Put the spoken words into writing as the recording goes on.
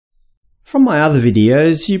From my other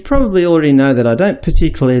videos, you probably already know that I don't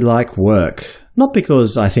particularly like work. Not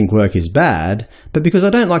because I think work is bad, but because I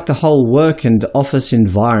don't like the whole work and office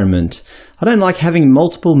environment. I don't like having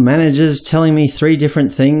multiple managers telling me 3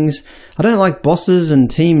 different things. I don't like bosses and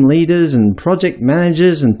team leaders and project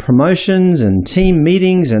managers and promotions and team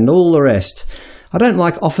meetings and all the rest. I don't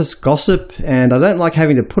like office gossip, and I don't like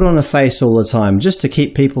having to put on a face all the time just to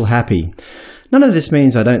keep people happy. None of this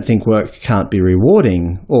means I don't think work can't be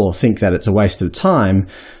rewarding, or think that it's a waste of time.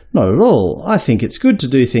 Not at all. I think it's good to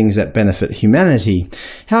do things that benefit humanity.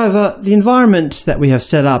 However, the environment that we have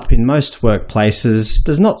set up in most workplaces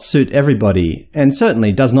does not suit everybody, and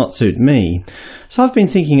certainly does not suit me. So I've been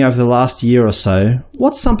thinking over the last year or so,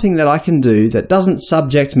 what's something that I can do that doesn't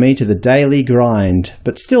subject me to the daily grind,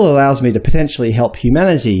 but still allows me to potentially help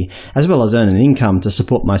humanity, as well as earn an income to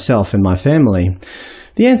support myself and my family?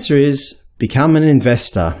 The answer is, become an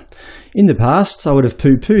investor. In the past, I would have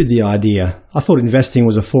pooh-poohed the idea. I thought investing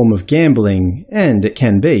was a form of gambling, and it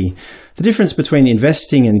can be. The difference between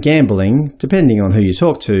investing and gambling, depending on who you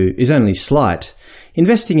talk to, is only slight.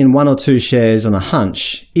 Investing in 1 or 2 shares on a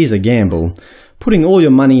hunch is a gamble. Putting all your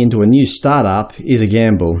money into a new startup is a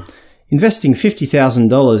gamble. Investing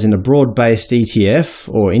 $50,000 in a broad-based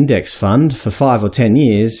ETF or index fund for 5 or 10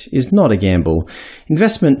 years is not a gamble.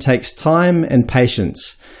 Investment takes time and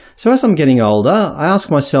patience. So as I'm getting older, I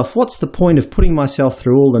ask myself, what's the point of putting myself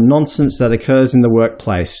through all the nonsense that occurs in the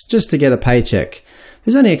workplace just to get a paycheck?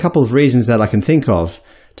 There's only a couple of reasons that I can think of: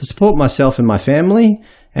 to support myself and my family,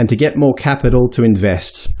 and to get more capital to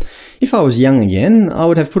invest. If I was young again, I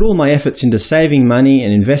would have put all my efforts into saving money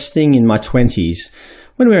and investing in my 20s.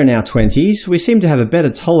 When we're in our 20s, we seem to have a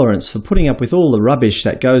better tolerance for putting up with all the rubbish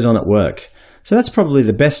that goes on at work. So that's probably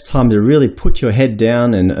the best time to really put your head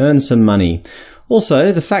down and earn some money.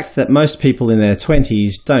 Also, the fact that most people in their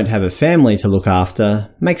 20s don't have a family to look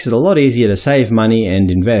after makes it a lot easier to save money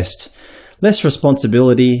and invest. Less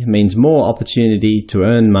responsibility means more opportunity to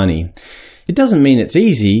earn money. It doesn't mean it's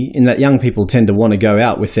easy, in that young people tend to want to go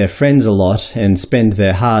out with their friends a lot and spend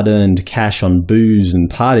their hard-earned cash on booze and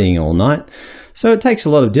partying all night, so it takes a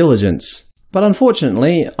lot of diligence. But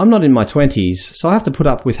unfortunately, I'm not in my 20s, so I have to put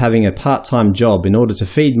up with having a part-time job in order to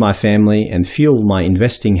feed my family and fuel my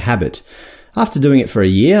investing habit. After doing it for a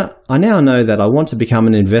year, I now know that I want to become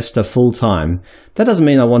an investor full-time. That doesn't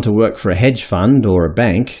mean I want to work for a hedge fund or a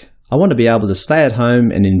bank. I want to be able to stay at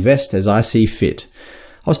home and invest as I see fit.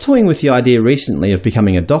 I was toying with the idea recently of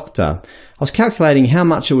becoming a doctor. I was calculating how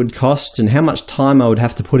much it would cost and how much time I would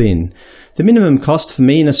have to put in. The minimum cost for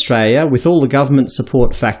me in Australia, with all the government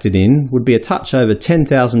support factored in, would be a touch over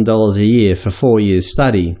 $10,000 a year for 4 years'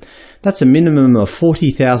 study. That's a minimum of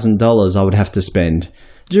 $40,000 I would have to spend.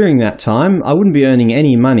 During that time, I wouldn't be earning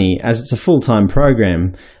any money as it's a full-time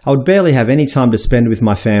program. I would barely have any time to spend with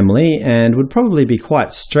my family and would probably be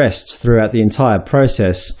quite stressed throughout the entire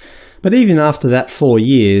process. But even after that 4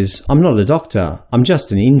 years, I'm not a doctor, I'm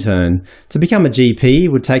just an intern. To become a GP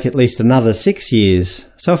would take at least another 6 years.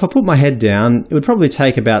 So if I put my head down, it would probably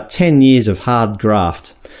take about 10 years of hard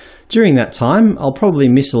graft. During that time, I'll probably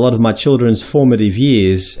miss a lot of my children's formative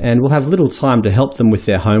years and will have little time to help them with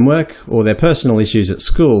their homework or their personal issues at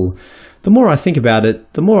school. The more I think about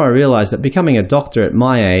it, the more I realise that becoming a doctor at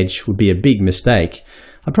my age would be a big mistake.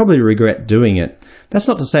 I'd probably regret doing it. That's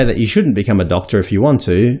not to say that you shouldn't become a doctor if you want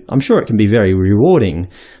to. I'm sure it can be very rewarding,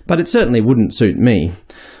 but it certainly wouldn't suit me.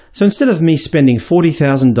 So instead of me spending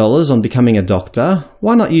 $40,000 on becoming a doctor,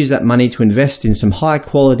 why not use that money to invest in some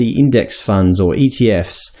high-quality index funds or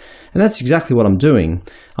ETFs? And that's exactly what I'm doing.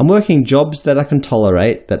 I'm working jobs that I can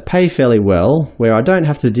tolerate, that pay fairly well, where I don't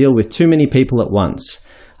have to deal with too many people at once.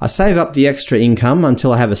 I save up the extra income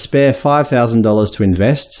until I have a spare $5,000 to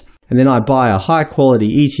invest, and then I buy a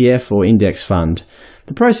high-quality ETF or index fund.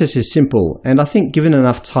 The process is simple, and I think given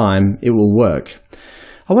enough time, it will work.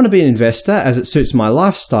 I want to be an investor as it suits my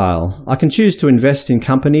lifestyle. I can choose to invest in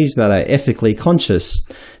companies that are ethically conscious.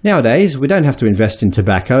 Nowadays, we don't have to invest in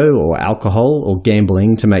tobacco or alcohol or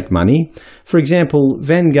gambling to make money. For example,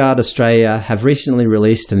 Vanguard Australia have recently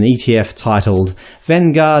released an ETF titled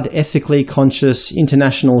Vanguard Ethically Conscious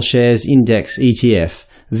International Shares Index ETF.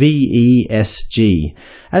 VESG.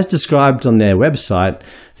 As described on their website,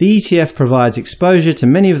 the ETF provides exposure to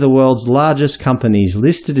many of the world's largest companies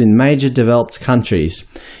listed in major developed countries.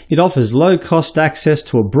 It offers low-cost access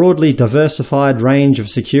to a broadly diversified range of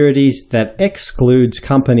securities that excludes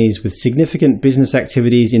companies with significant business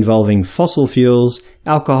activities involving fossil fuels,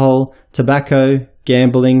 alcohol, tobacco,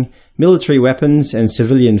 gambling, military weapons and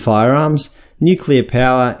civilian firearms, nuclear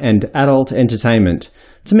power, and adult entertainment.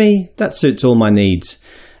 To me, that suits all my needs.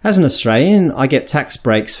 As an Australian, I get tax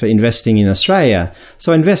breaks for investing in Australia,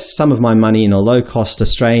 so I invest some of my money in a low-cost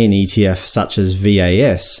Australian ETF such as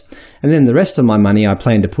VAS, and then the rest of my money I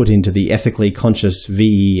plan to put into the ethically conscious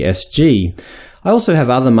VESG. I also have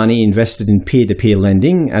other money invested in peer-to-peer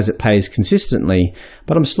lending as it pays consistently,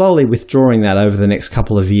 but I'm slowly withdrawing that over the next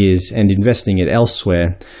couple of years and investing it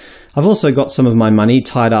elsewhere. I've also got some of my money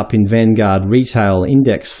tied up in Vanguard retail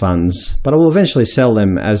index funds, but I will eventually sell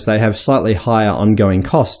them as they have slightly higher ongoing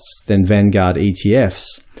costs than Vanguard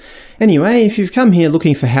ETFs. Anyway, if you've come here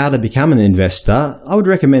looking for how to become an investor, I would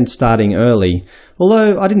recommend starting early.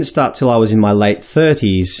 Although I didn't start till I was in my late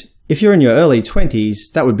 30s, if you're in your early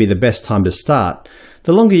 20s, that would be the best time to start.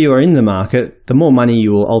 The longer you are in the market, the more money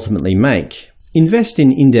you will ultimately make. Invest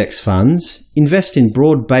in index funds. Invest in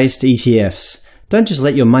broad-based ETFs. Don't just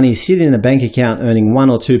let your money sit in a bank account earning 1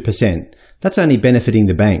 or 2%. That's only benefiting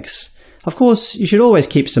the banks. Of course, you should always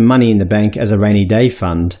keep some money in the bank as a rainy day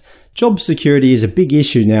fund. Job security is a big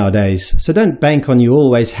issue nowadays, so don't bank on you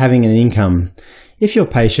always having an income. If you're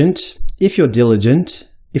patient, if you're diligent,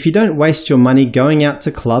 if you don't waste your money going out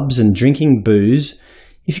to clubs and drinking booze,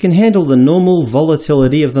 if you can handle the normal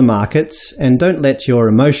volatility of the markets and don't let your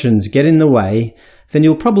emotions get in the way, then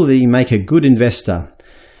you'll probably make a good investor.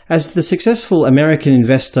 As the successful American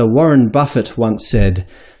investor Warren Buffett once said,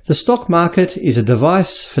 "The stock market is a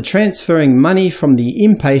device for transferring money from the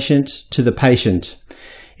impatient to the patient."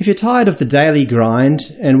 If you're tired of the daily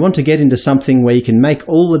grind and want to get into something where you can make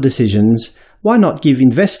all the decisions, why not give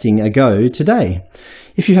investing a go today?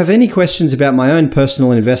 If you have any questions about my own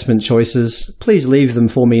personal investment choices, please leave them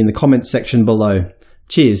for me in the comments section below.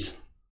 Cheers!